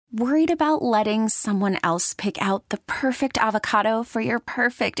Worried about letting someone else pick out the perfect avocado for your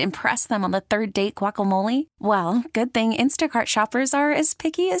perfect impress them on the third date guacamole? Well, good thing Instacart shoppers are as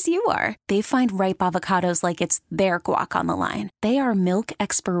picky as you are. They find ripe avocados like it's their guac on the line. They are milk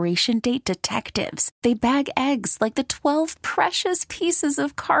expiration date detectives. They bag eggs like the 12 precious pieces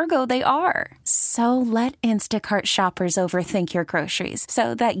of cargo they are. So let Instacart shoppers overthink your groceries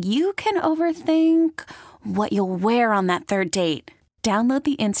so that you can overthink what you'll wear on that third date. Download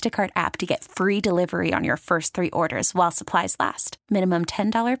the Instacart app to get free delivery on your first 3 orders while supplies last. Minimum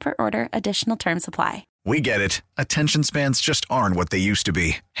 $10 per order. Additional terms apply. We get it. Attention spans just aren't what they used to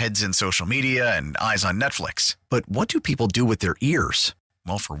be. Heads in social media and eyes on Netflix. But what do people do with their ears?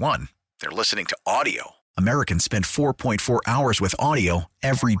 Well, for one, they're listening to audio. Americans spend 4.4 hours with audio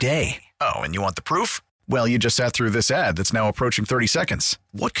every day. Oh, and you want the proof? Well, you just sat through this ad that's now approaching 30 seconds.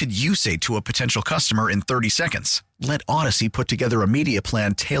 What could you say to a potential customer in 30 seconds? Let Odyssey put together a media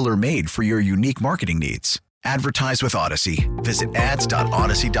plan tailor-made for your unique marketing needs. Advertise with Odyssey. Visit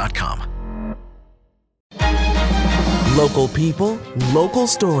ads.odyssey.com. Local people, local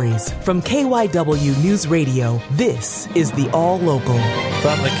stories. From KYW News Radio, this is the All Local.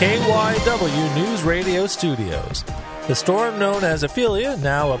 From the KYW News Radio studios. The storm known as Ophelia,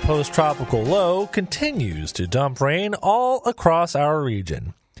 now a post-tropical low, continues to dump rain all across our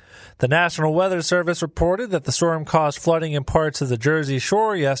region. The National Weather Service reported that the storm caused flooding in parts of the Jersey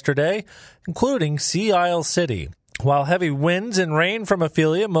Shore yesterday, including Sea Isle City. While heavy winds and rain from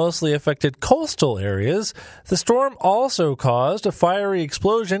Ophelia mostly affected coastal areas, the storm also caused a fiery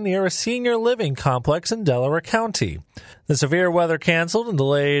explosion near a senior living complex in Delaware County. The severe weather canceled and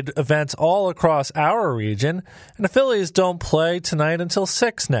delayed events all across our region, and the Phillies don't play tonight until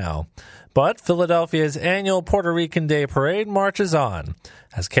 6 now. But Philadelphia's annual Puerto Rican Day Parade marches on.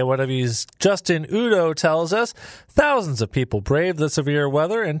 As KYW's Justin Udo tells us, thousands of people braved the severe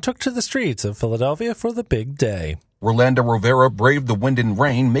weather and took to the streets of Philadelphia for the big day. Rolando Rivera braved the wind and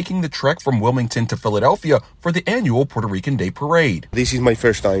rain, making the trek from Wilmington to Philadelphia for the annual Puerto Rican Day Parade. This is my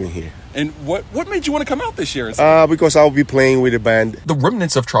first time here. And what made you want to come out this year? Because I'll be playing with the band. The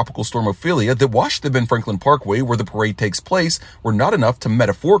remnants of Tropical Storm Ophelia that washed the Ben Franklin Parkway where the parade takes place were not enough to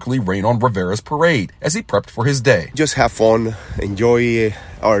metaphorically rain on Rivera's parade as he prepped for his day. Just have fun, enjoy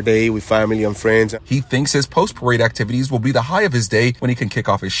our day with family and friends. He thinks his post-parade activities will be the high of his day when he can kick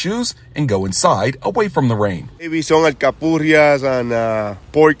off his shoes and go inside away from the rain. Maybe some alcapurrias and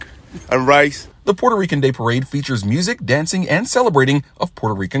pork and rice. The Puerto Rican Day Parade features music, dancing, and celebrating of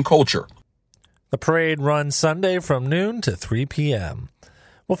Puerto Rican culture. The parade runs Sunday from noon to 3 p.m.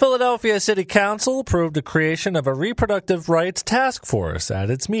 Well, Philadelphia City Council approved the creation of a Reproductive Rights Task Force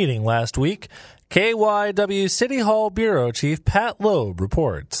at its meeting last week. KYW City Hall Bureau Chief Pat Loeb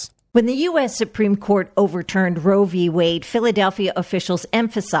reports. When the U.S. Supreme Court overturned Roe v. Wade, Philadelphia officials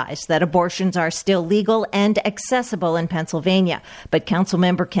emphasized that abortions are still legal and accessible in Pennsylvania. But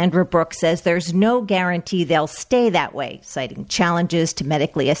Councilmember Kendra Brooks says there's no guarantee they'll stay that way, citing challenges to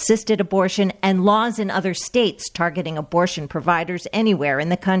medically assisted abortion and laws in other states targeting abortion providers anywhere in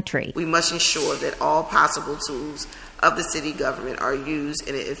the country. We must ensure that all possible tools of the city government are used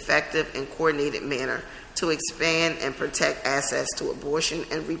in an effective and coordinated manner to expand and protect access to abortion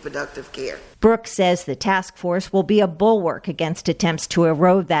and reproductive care. Brooks says the task force will be a bulwark against attempts to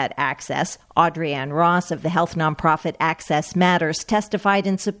erode that access. Audrey Ann Ross of the health nonprofit Access Matters testified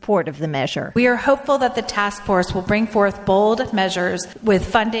in support of the measure. We are hopeful that the task force will bring forth bold measures with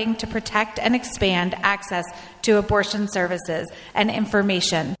funding to protect and expand access to abortion services and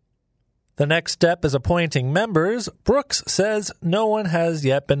information. The next step is appointing members. Brooks says no one has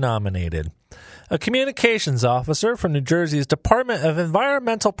yet been nominated. A communications officer from New Jersey's Department of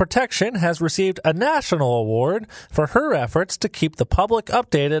Environmental Protection has received a national award for her efforts to keep the public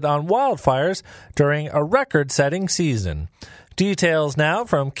updated on wildfires during a record-setting season. Details now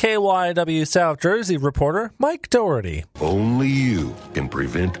from KYW South Jersey reporter Mike Doherty. Only you can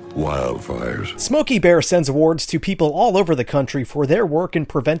prevent wildfires. Smokey Bear sends awards to people all over the country for their work in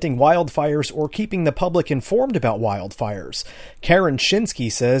preventing wildfires or keeping the public informed about wildfires. Karen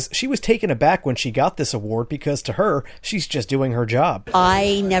Shinsky says she was taken aback when she got this award because to her, she's just doing her job.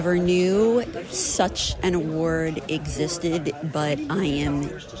 I never knew such an award existed, but I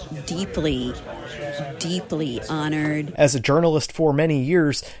am deeply honored. As a journalist for many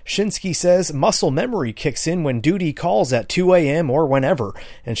years, Shinsky says muscle memory kicks in when duty calls at 2 a.m. or whenever,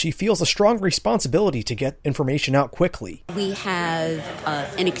 and she feels a strong responsibility to get information out quickly. We have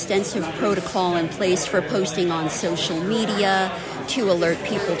an extensive protocol in place for posting on social media to alert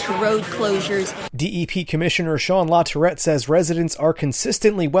people to road closures. DEP Commissioner Sean LaTourette says residents are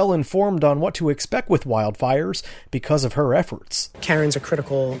consistently well informed on what to expect with wildfires because of her efforts. Karen's a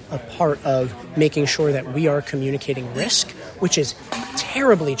critical part of making sure that we are communicating risk, which is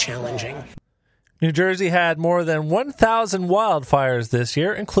terribly challenging. New Jersey had more than 1,000 wildfires this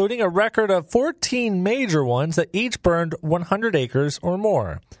year, including a record of 14 major ones that each burned 100 acres or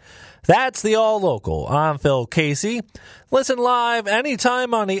more. That's the All Local. I'm Phil Casey. Listen live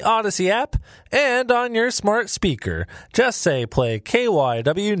anytime on the Odyssey app and on your smart speaker. Just say play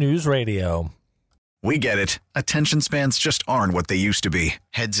KYW News Radio. We get it. Attention spans just aren't what they used to be.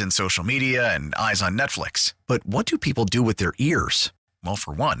 Heads in social media and eyes on Netflix. But what do people do with their ears? Well,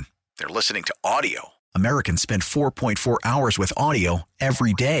 for one, they're listening to audio. Americans spend 4.4 hours with audio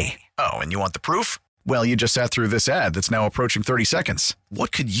every day. Oh, and you want the proof? Well, you just sat through this ad that's now approaching 30 seconds.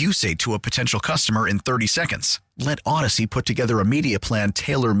 What could you say to a potential customer in 30 seconds? Let Odyssey put together a media plan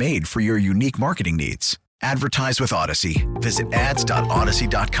tailor-made for your unique marketing needs. Advertise with Odyssey. Visit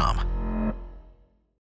ads.odyssey.com.